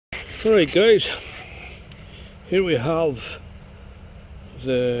Alright guys, here we have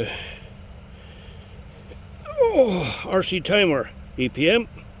the RC timer APM.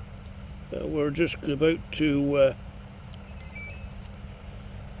 We're just about to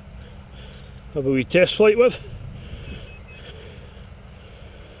have a wee test flight with.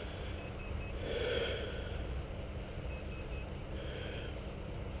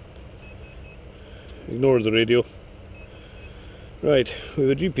 Ignore the radio. Right, we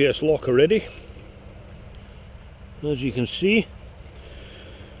have a GPS lock already, as you can see.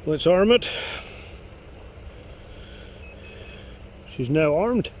 Let's arm it. She's now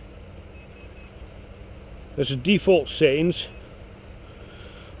armed. This is default settings.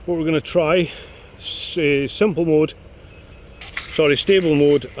 What we're going to try is stable mode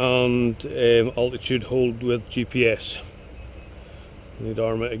and altitude hold with GPS. Need to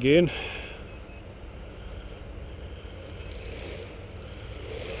arm it again.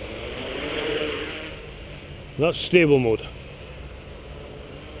 That's stable mode.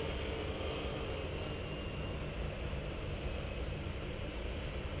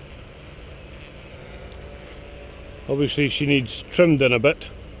 Obviously she needs trimmed in a bit.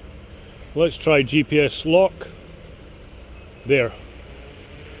 Let's try GPS lock. There.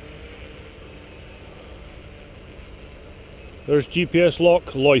 There's GPS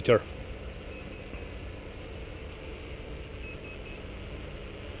lock, loiter.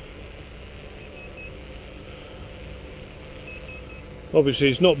 Obviously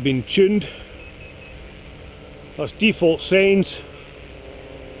it's not been tuned. That's default settings.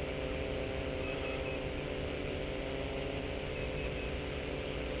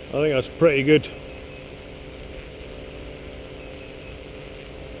 I think that's pretty good.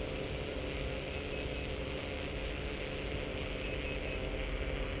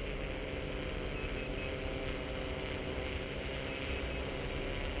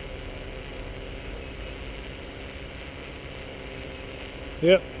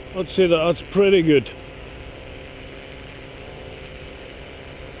 Yep, I'd say that's pretty good.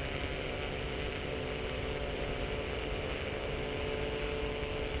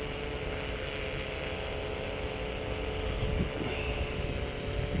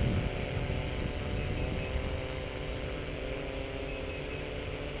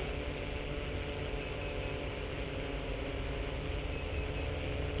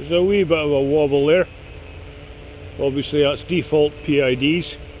 There's a wee bit of a wobble there. Obviously that's default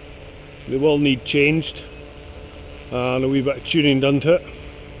PIDs. They will need changed and a wee bit of tuning done to it.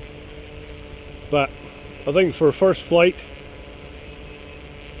 But I think for first flight,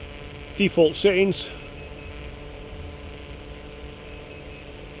 default settings,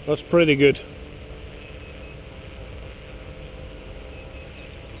 that's pretty good.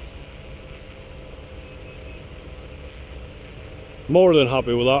 More than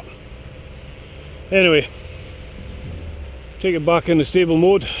happy with that. Anyway, take it back into stable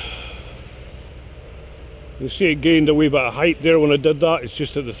mode. You see it gained a wee bit of height there when I did that. It's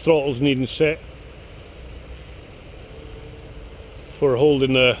just that the throttle's needing set for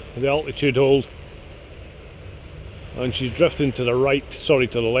holding the altitude hold. And she's drifting to the right, sorry,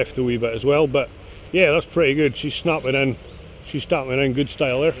 to the left a wee bit as well. But yeah, that's pretty good. She's snapping in. She's snapping in good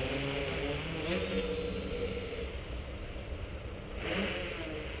style there.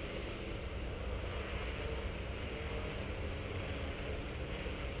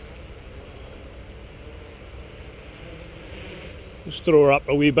 Just throw her up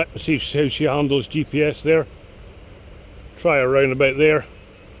a wee bit and see how she handles GPS there. Try her round about there.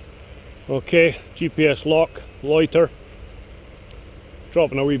 Okay, GPS lock, loiter.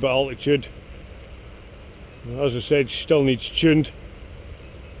 Dropping a wee bit of altitude. As I said, she still needs tuned.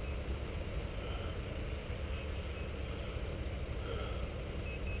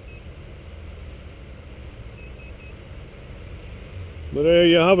 But there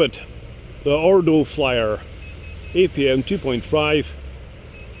you have it. The ArduFlyer APM 2.5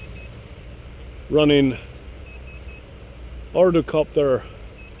 running Arducopter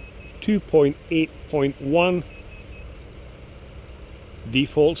 2.8.1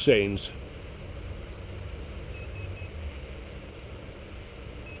 default settings.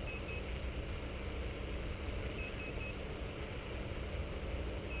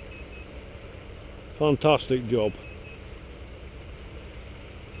 Fantastic job.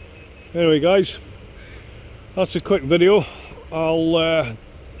 Anyway guys, that's a quick video. I'll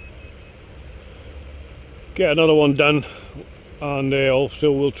get another one done, and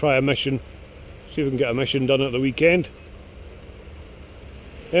also we'll try a mission, see if we can get a mission done at the weekend.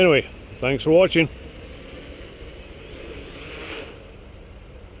 Anyway, thanks for watching.